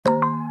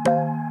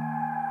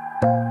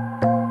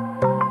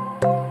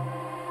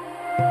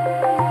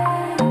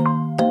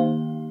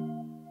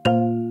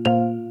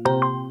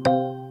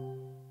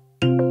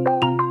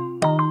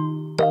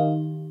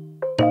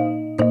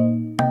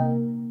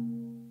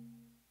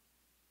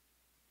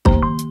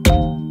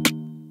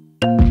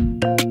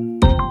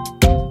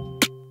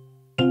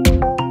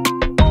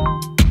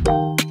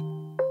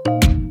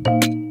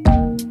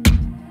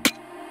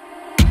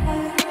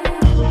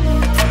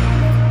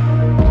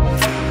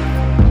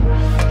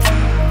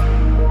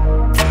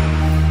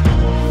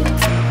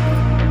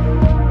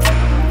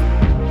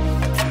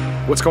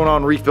What's going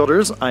on, Reef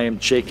Builders? I am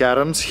Jake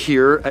Adams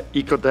here at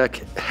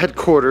Ecotech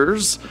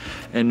headquarters,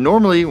 and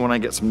normally when I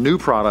get some new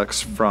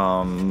products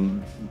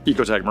from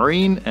Ecotech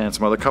Marine and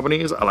some other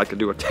companies, I like to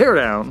do a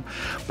teardown,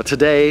 but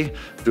today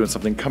I'm doing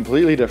something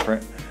completely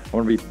different. I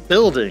want to be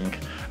building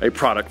a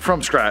product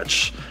from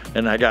scratch,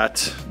 and I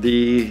got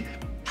the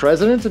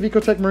president of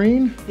Ecotech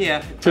Marine?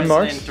 Yeah, Tim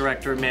Marks,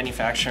 Director of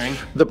Manufacturing.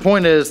 The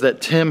point is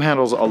that Tim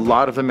handles a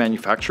lot of the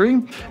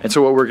manufacturing, and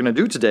so what we're gonna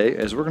do today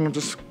is we're gonna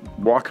just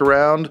walk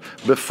around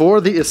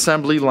before the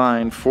assembly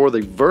line for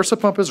the Versa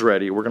pump is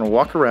ready. We're gonna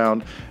walk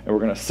around and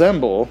we're gonna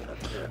assemble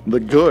the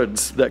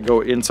goods that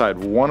go inside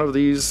one of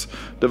these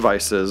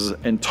devices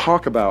and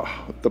talk about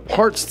the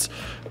parts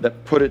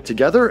that put it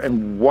together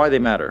and why they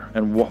matter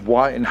and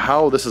why and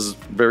how this is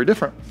very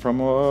different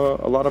from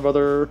a lot of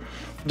other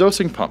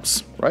dosing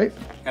pumps, right?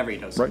 Every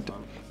dosing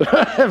pump.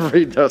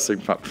 Every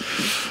dosing pump.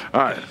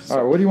 All right,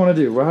 what do you want to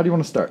do? Well, how do you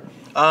want to start?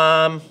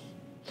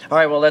 All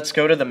right, well, let's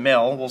go to the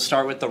mill. We'll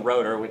start with the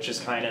rotor, which is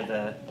kind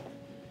of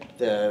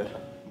the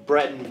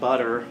bread and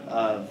butter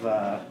of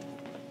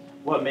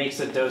what makes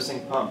a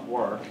dosing pump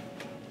work.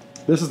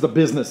 This is the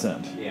business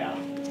end. Yeah.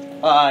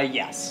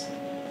 Yes.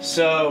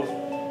 So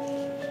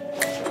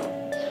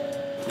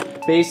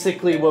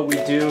basically what we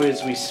do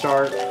is we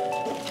start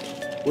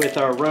with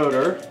our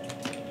rotor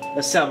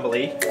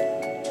assembly.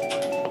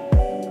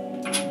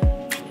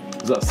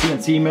 Is that a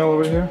CNC mill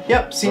over here?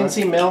 Yep,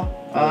 CNC mill.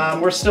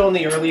 We're still in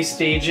the early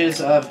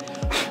stages of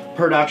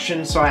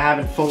production, so I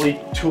haven't fully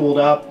tooled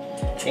up,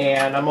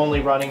 and I'm only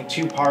running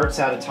 2 parts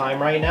at a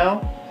time right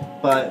now.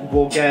 But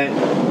we'll get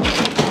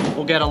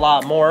a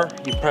lot more.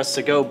 You press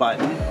the go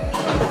button,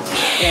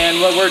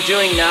 and what we're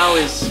doing now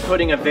is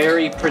putting a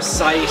very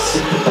precise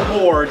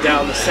bore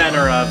down the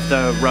center of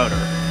the rotor.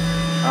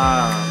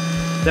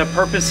 The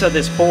purpose of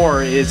this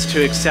bore is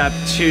to accept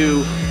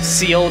 2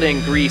 sealed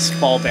and greased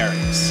ball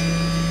bearings.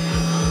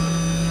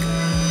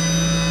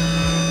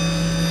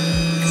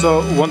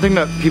 So one thing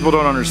that people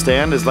don't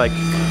understand is, like,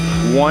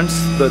 once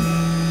the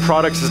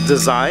product is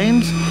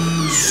designed,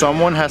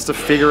 someone has to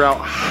figure out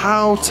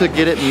how to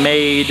get it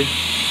made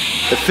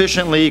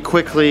efficiently,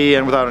 quickly,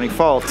 and without any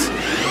faults.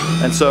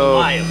 And so,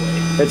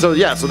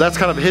 reliably. So that's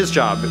kind of his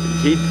job.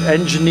 He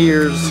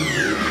engineers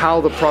how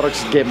the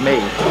products get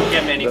made.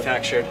 Get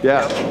manufactured.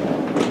 Yeah.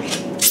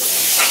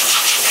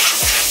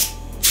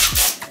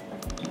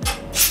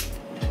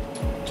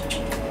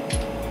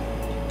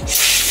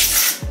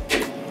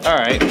 All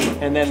right,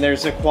 and then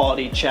there's a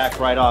quality check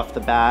right off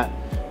the bat.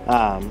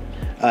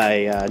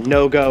 A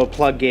no-go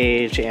plug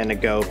gauge and a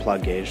go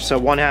plug gauge. So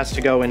one has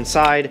to go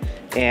inside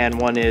and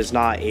one is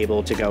not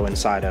able to go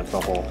inside of the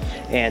hole.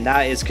 And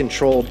that is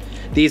controlled,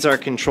 these are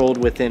controlled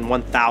within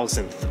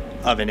 1/1000th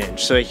of an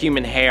inch. So a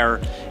human hair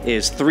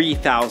is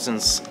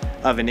 3/1000ths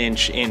of an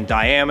inch in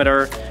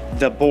diameter.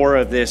 The bore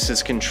of this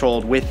is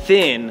controlled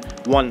within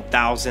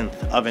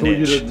 1/1000th of an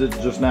inch. You did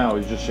just now,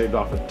 you just shaved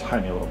off a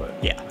tiny little bit.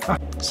 Yeah.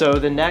 So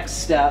the next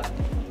step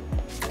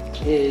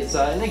is,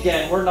 and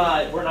again, we're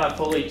not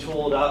fully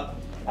tooled up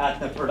at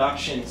the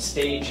production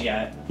stage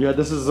yet. Yeah,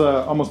 this is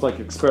almost like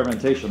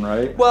experimentation,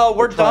 right? Well,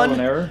 we're trial done.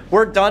 and error?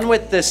 We're done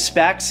with the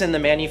specs and the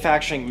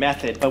manufacturing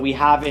method, but we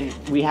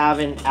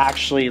haven't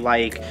actually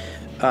like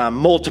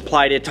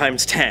multiplied it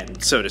times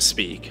 10, so to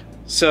speak.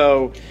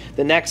 So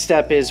the next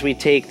step is we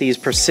take these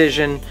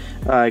precision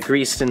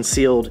greased and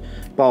sealed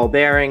ball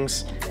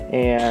bearings,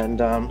 and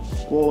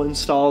we'll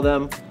install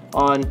them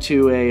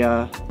onto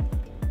a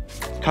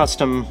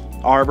custom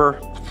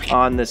arbor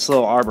on this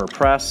little arbor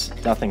press.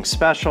 Nothing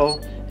special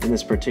in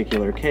this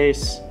particular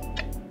case.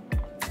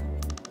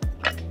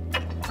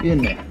 In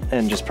there.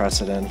 And just press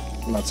it in,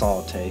 and that's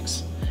all it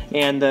takes.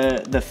 And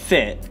the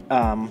fit,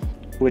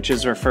 which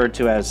is referred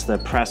to as the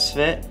press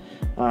fit,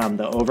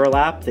 the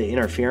overlap, the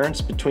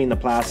interference between the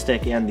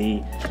plastic and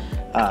the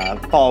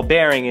ball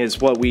bearing is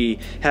what we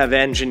have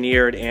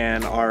engineered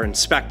and are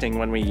inspecting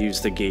when we use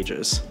the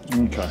gauges.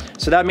 Okay.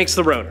 So that makes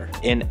the rotor.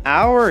 In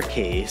our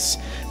case,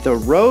 the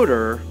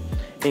rotor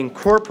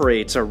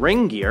incorporates a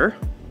ring gear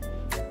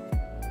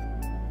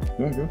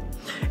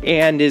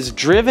and is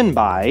driven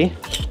by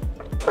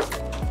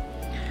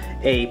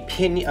a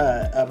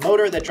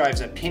motor that drives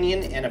a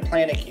pinion and a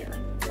planet gear.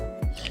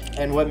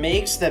 And what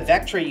makes the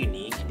Vectra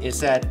unique is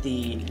that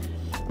the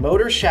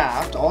motor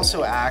shaft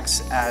also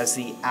acts as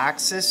the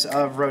axis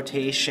of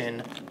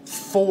rotation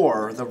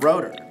for the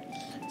rotor.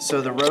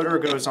 So the rotor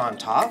goes on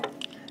top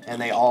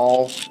and they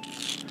all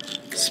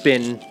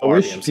spin. I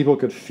wish people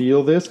could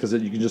feel this, because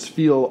you can just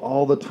feel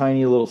all the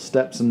tiny little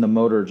steps in the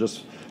motor.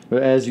 Just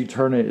as you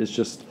turn it,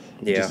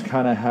 It just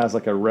kind of has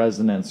like a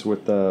resonance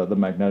with the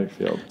magnetic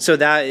field. So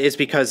that is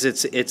because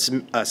it's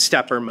a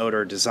stepper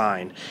motor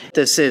design.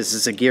 This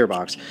is a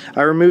gearbox.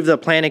 I remove the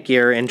planet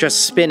gear and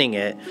just spinning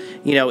it,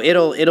 you know,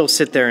 it'll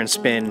sit there and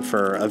spin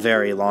for a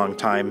very long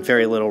time,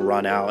 very little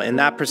run out. And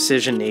that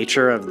precision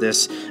nature of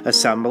this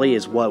assembly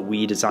is what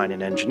we designed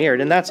and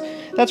engineered. And that's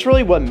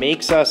really what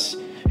makes us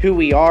who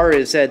we are,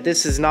 is that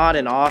this is not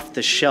an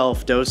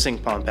off-the-shelf dosing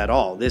pump at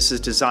all. This is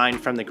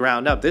designed from the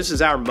ground up. This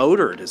is our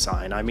motor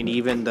design. I mean,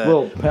 even the...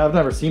 Well, I've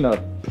never seen a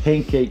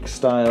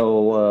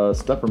pancake-style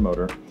stepper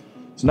motor.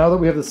 So now that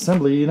we have the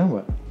assembly, you know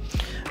what?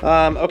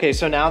 Okay,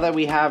 so now that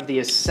we have the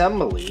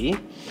assembly,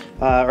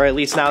 or at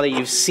least now that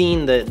you've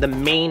seen the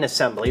main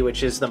assembly,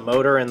 which is the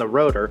motor and the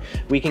rotor,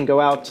 we can go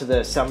out to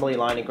the assembly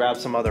line and grab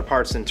some other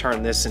parts and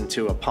turn this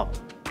into a pump.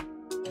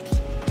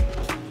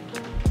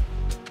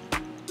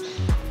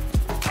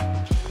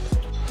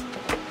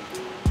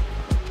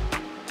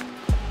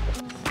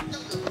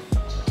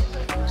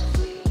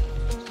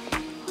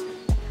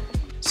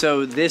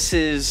 So this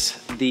is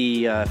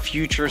the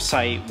future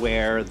site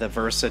where the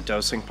Versa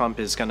dosing pump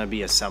is going to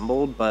be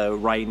assembled, but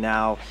right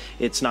now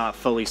it's not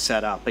fully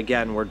set up.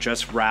 Again, we're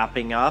just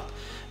wrapping up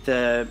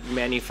the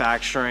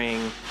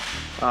manufacturing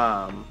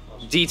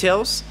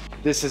details.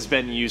 This has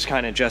been used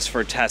kind of just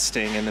for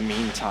testing in the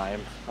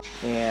meantime.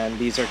 And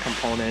these are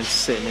components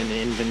sitting in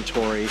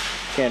inventory,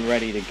 getting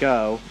ready to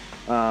go.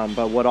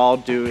 But what I'll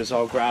do is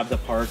I'll grab the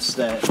parts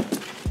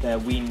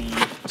that we need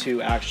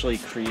to actually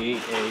create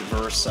a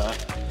Versa.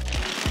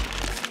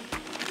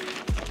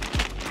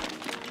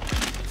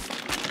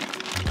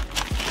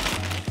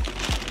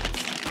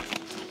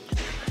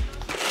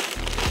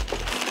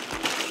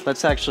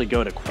 Let's actually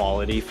go to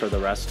quality for the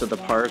rest of the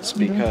parts,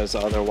 because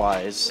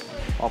otherwise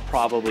I'll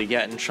probably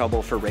get in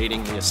trouble for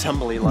rating the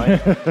assembly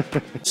line.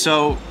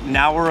 So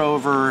now we're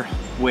over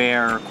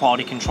where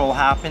quality control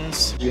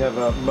happens. You have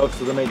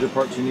most of the major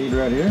parts you need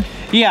right here?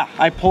 Yeah,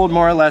 I pulled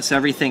more or less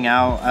everything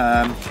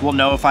out. We'll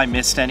know if I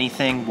missed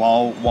anything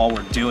while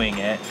we're doing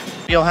it.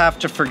 You'll have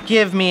to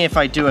forgive me if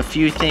I do a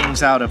few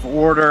things out of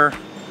order.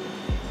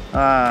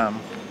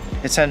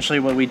 Essentially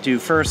what we do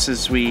first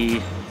is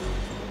we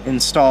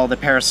install the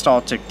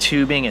peristaltic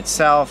tubing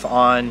itself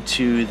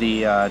onto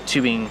the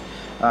tubing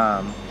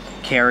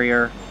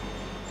carrier.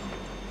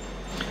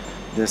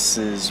 This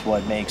is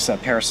what makes a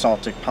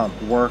peristaltic pump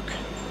work.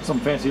 Some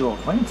fancy little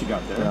clamps you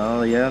got there.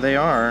 Oh yeah, they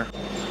are.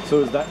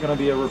 So is that going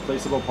to be a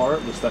replaceable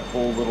part, just that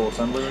whole little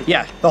assembly right there?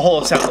 Yeah, the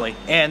whole assembly.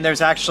 And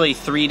there's actually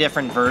 3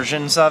 different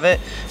versions of it.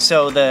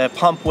 So the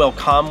pump will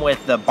come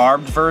with the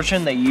barbed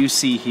version that you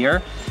see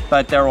here,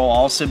 but there will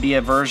also be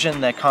a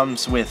version that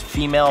comes with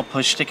female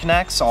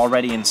push-to-connects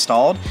already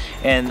installed,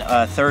 and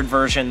a 3rd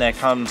version that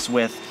comes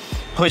with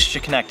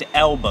push-to-connect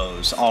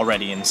elbows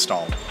already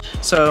installed.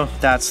 So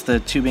that's the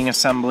tubing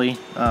assembly.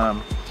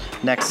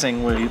 Next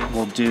thing we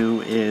will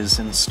do is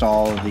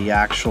install the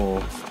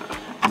actual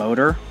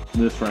motor.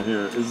 This right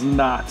here is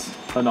not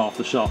an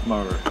off-the-shelf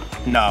motor.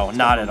 No,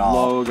 not at all.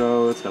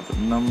 Logo, it's got the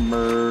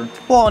number.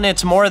 Well, and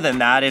it's more than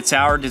that. It's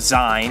our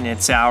design,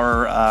 it's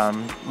our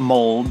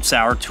molds,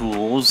 our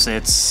tools,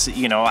 it's,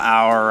 you know,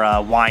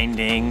 our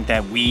winding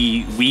that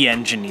we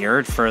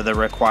engineered for the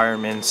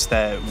requirements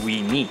that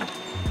we need.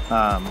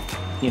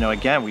 You know,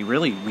 again,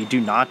 we do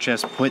not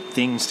just put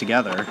things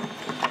together.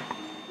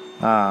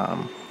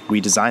 We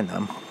design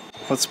them.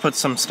 Let's put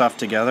some stuff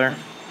together.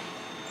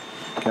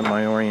 Get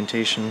my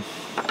orientation.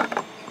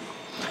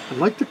 I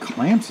like the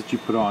clamps that you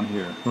put on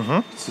here.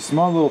 It's a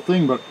small little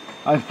thing, but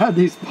I've had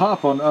these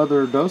pop on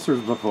other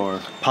dosers before.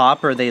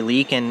 Pop, or they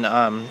leak and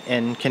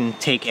can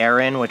take air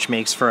in, which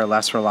makes for a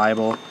less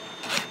reliable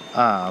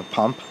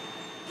pump.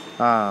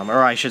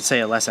 Or I should say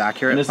a less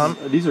accurate pump.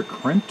 These are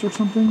crimped or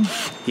something?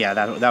 Yeah,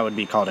 that would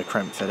be called a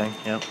crimp fitting,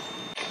 yep.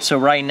 So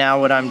right now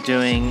what I'm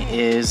doing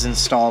is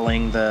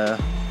installing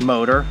the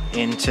motor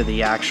into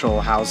the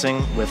actual housing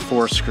with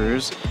 4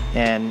 screws.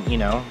 And, you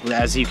know,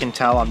 as you can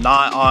tell, I'm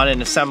not on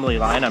an assembly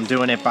line, I'm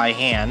doing it by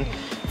hand.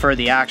 For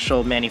the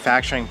actual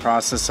manufacturing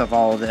process of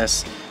all of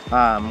this,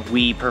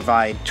 we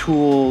provide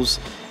tools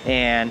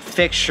and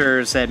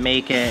fixtures that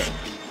make it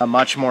a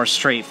much more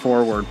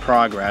straightforward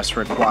progress,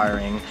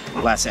 requiring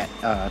less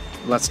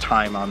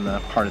time on the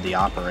part of the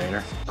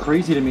operator.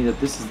 Crazy to me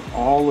that this is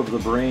all of the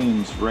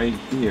brains right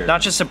here. Not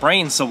just the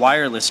brains, the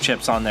wireless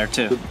chips on there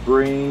too. The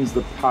brains,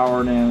 the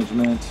power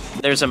management.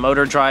 There's a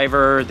motor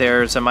driver,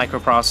 there's a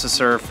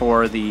microprocessor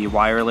for the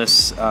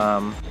wireless.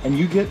 And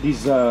you get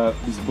these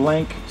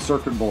blank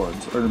circuit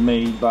boards are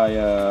made by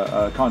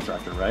a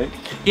contractor, right?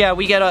 Yeah,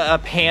 we get a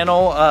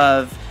panel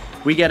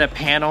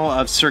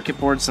of circuit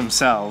boards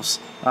themselves.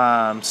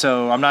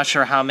 So I'm not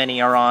sure how many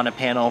are on a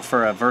panel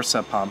for a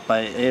Versa pump,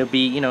 but it'll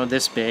be, you know,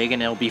 this big,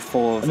 and it'll be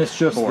full of boards. And it's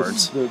just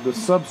the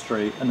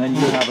substrate, and then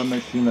you have a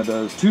machine that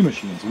does 2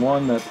 machines.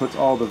 One that puts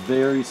all the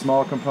very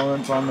small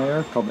components on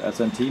there, called the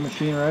SNT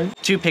machine, right?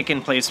 2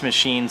 pick-and-place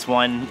machines.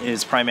 One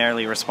is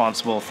primarily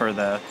responsible for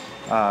the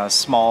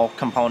small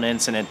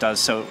components, and it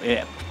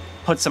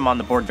puts them on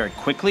the board very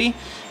quickly,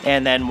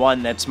 and then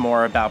one that's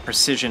more about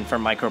precision for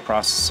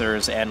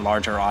microprocessors and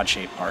larger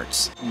odd-shaped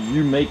parts.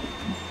 You make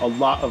a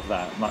lot of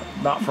that,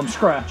 not from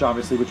scratch,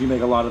 obviously, but you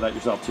make a lot of that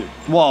yourself too.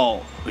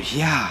 Well,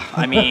 yeah,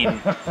 I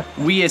mean,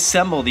 we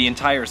assemble the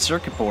entire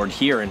circuit board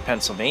here in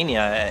Pennsylvania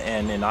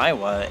and in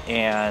Iowa,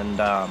 and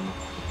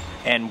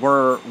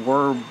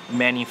we're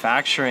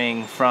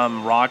manufacturing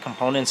from raw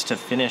components to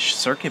finished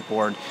circuit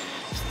board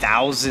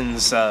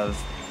thousands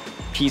of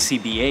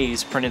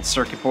PCBAs, printed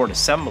circuit board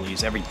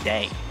assemblies, every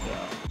day.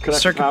 Yeah.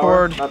 Circuit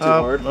board,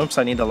 oops,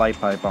 I need the light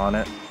pipe on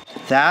it.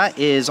 That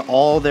is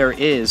all there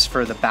is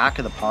for the back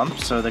of the pump,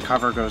 so the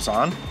cover goes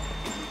on.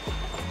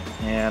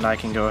 And I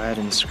can go ahead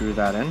and screw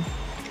that in.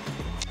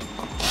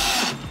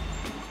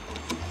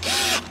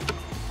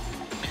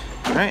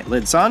 All right,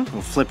 lid's on,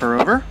 we'll flip her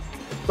over.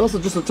 Also,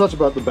 just a touch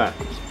about the back.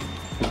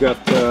 You've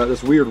got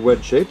this weird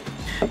wedge shape.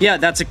 Yeah,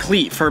 that's a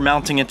cleat for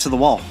mounting it to the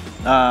wall.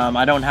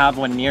 I don't have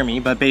one near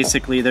me, but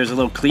basically there's a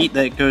little cleat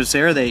that goes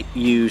there that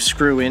you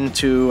screw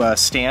into a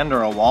stand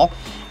or a wall,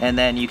 and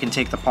then you can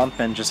take the pump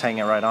and just hang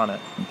it right on it.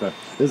 Okay.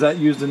 Is that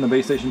used in the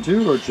base station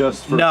too, or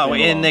just for No,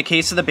 in the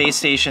case of the base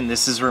station,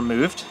 this is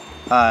removed.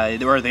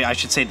 I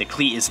should say the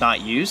cleat is not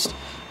used.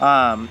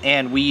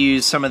 And we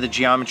use some of the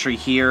geometry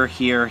here,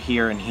 here,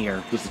 here, and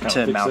here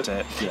to mount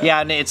it.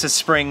 Yeah, and it's a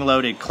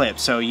spring-loaded clip,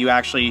 so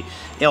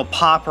it'll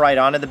pop right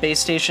onto the base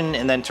station,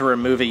 and then to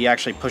remove it, you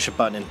actually push a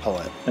button and pull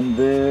it. And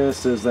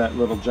this is that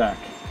little jack.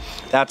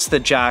 That's the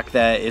jack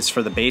that is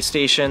for the base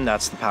station.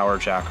 That's the power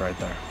jack right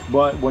there.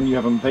 But when you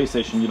have a base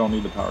station, you don't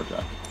need the power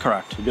jack.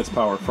 Correct. It gets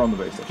power from the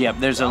base station. Yep,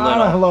 there's a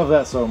little... I love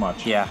that so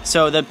much. Yeah,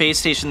 so the base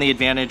station, the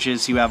advantage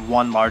is you have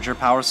one larger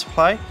power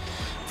supply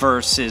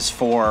versus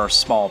 4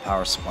 small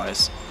power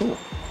supplies. Cool.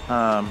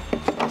 So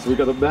we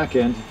got the back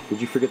end.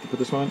 Did you forget to put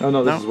this one? Oh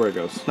no, this is where it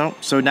goes. No,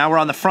 so now we're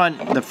on the front.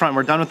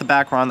 We're done with the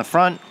back, we're on the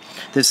front.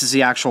 This is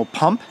the actual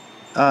pump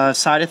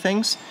side of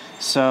things.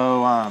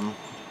 So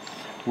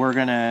we're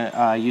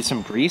gonna use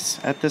some grease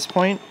at this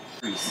point.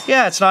 Grease.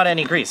 Yeah, it's not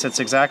any grease, that's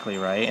exactly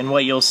right. And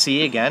what you'll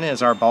see again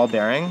is our ball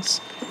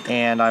bearings,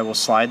 and I will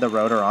slide the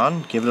rotor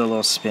on, give it a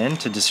little spin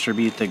to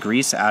distribute the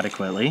grease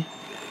adequately.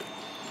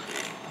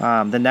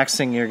 The next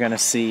thing you're going to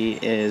see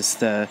is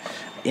the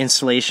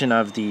installation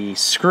of the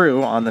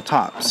screw on the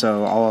top.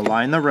 So I'll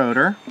align the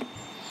rotor,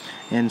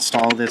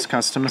 install this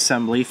custom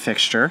assembly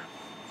fixture.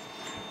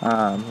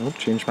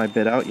 Change my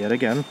bit out yet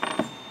again.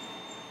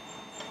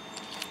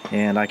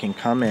 And I can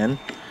come in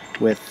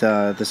with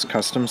this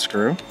custom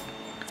screw,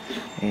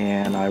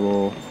 and I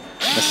will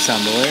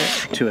assemble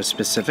it to a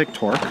specific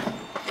torque.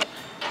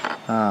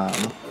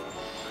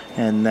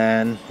 And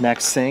then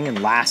next thing,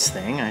 and last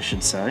thing I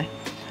should say,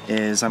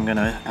 is I'm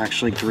gonna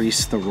actually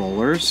grease the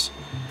rollers.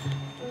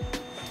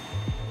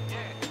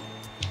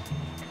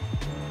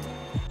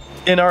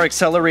 In our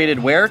accelerated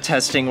wear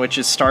testing, which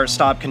is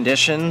start-stop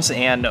conditions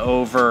and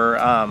over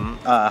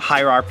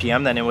higher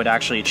RPM than it would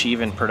actually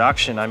achieve in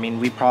production, I mean,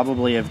 we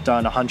probably have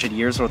done 100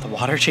 years worth of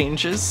water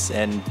changes,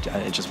 and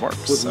it just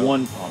works. With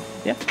one pump.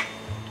 Yeah.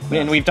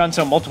 And we've done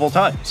so multiple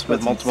times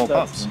with multiple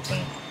pumps.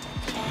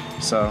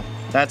 So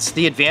that's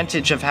the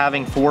advantage of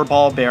having 4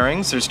 ball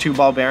bearings. There's 2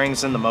 ball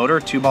bearings in the motor,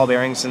 2 ball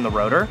bearings in the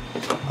rotor.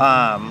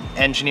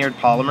 Engineered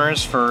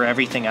polymers for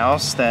everything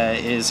else that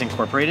is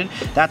incorporated.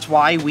 That's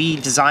why we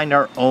designed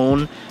our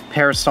own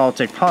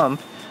peristaltic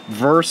pump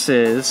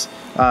versus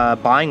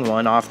buying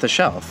one off the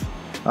shelf.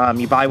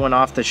 You buy one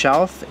off the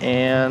shelf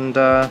and,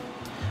 well,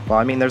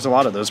 I mean, there's a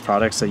lot of those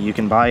products that you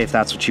can buy if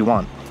that's what you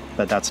want,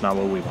 but that's not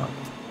what we want.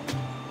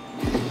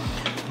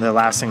 The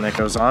last thing that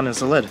goes on is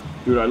the lid.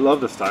 Dude, I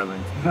love the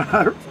styling.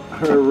 I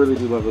really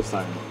do love the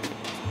styling.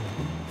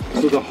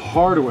 So the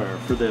hardware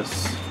for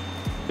this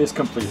is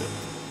completed.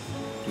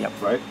 Yep.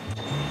 Right?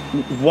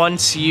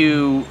 Once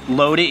you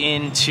load it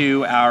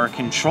into our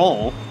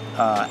control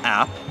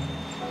app,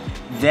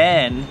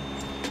 then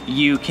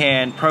you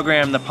can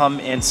program the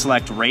pump and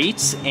select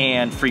rates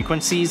and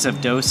frequencies of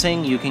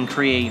dosing. You can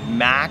create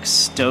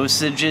max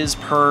dosages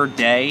per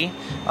day,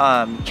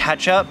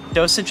 catch-up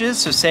dosages.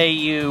 So say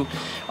you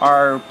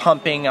are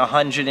pumping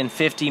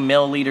 150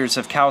 milliliters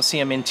of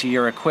calcium into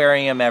your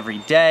aquarium every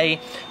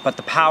day, but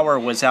the power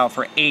was out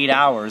for 8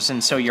 hours,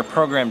 and so your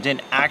program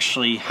didn't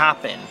actually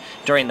happen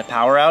during the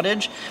power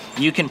outage.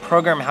 You can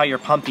program how your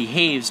pump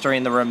behaves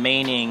during the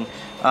remaining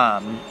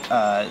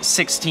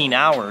 16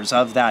 hours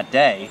of that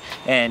day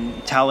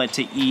and tell it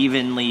to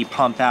evenly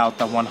pump out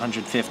the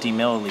 150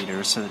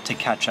 milliliters so to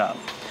catch up.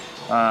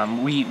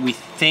 We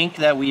think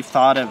that we've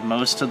thought of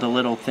most of the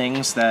little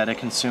things that a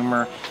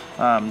consumer,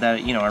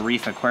 a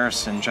reef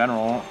aquarist in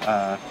general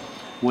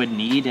would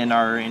need, and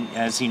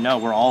as you know,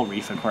 we're all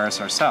reef aquarists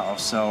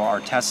ourselves, so our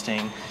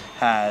testing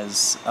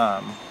has,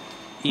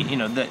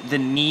 the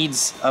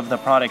needs of the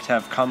product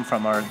have come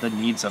from the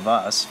needs of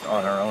us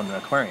on our own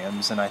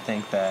aquariums, and I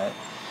think that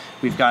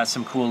we've got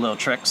some cool little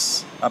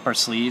tricks up our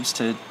sleeves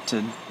to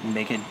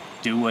make it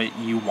do what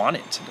you want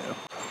it to do.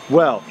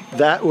 Well,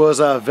 that was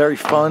a very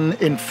fun,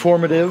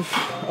 informative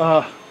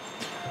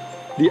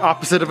the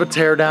opposite of a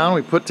teardown.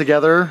 We put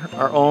together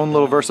our own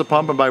little Versa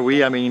pump, and by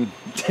we, I mean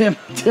Tim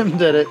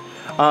did it.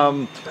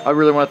 I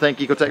really want to thank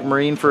Ecotech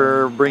Marine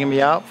for bringing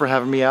me out, for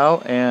having me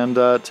out, and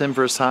Tim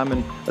for his time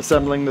in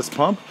assembling this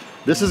pump.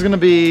 This is going to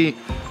be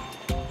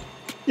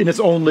in its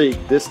own league.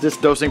 This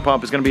dosing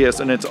pump is going to be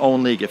in its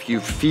own league. If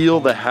you feel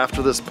the heft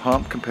of this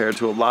pump compared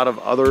to a lot of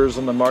others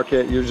in the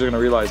market, you're just going to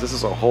realize this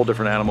is a whole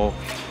different animal.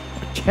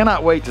 I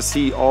cannot wait to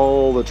see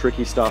all the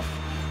tricky stuff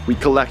we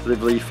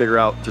collectively figure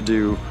out to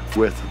do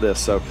with this.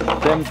 So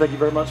Tim, thank you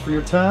very much for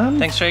your time.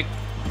 Thanks, Jake.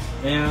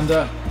 And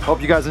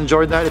hope you guys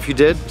enjoyed that. If you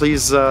did,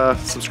 please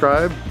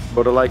subscribe,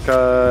 put a like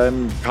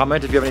and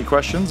comment if you have any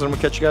questions, and we'll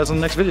catch you guys on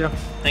the next video.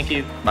 Thank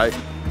you. Bye.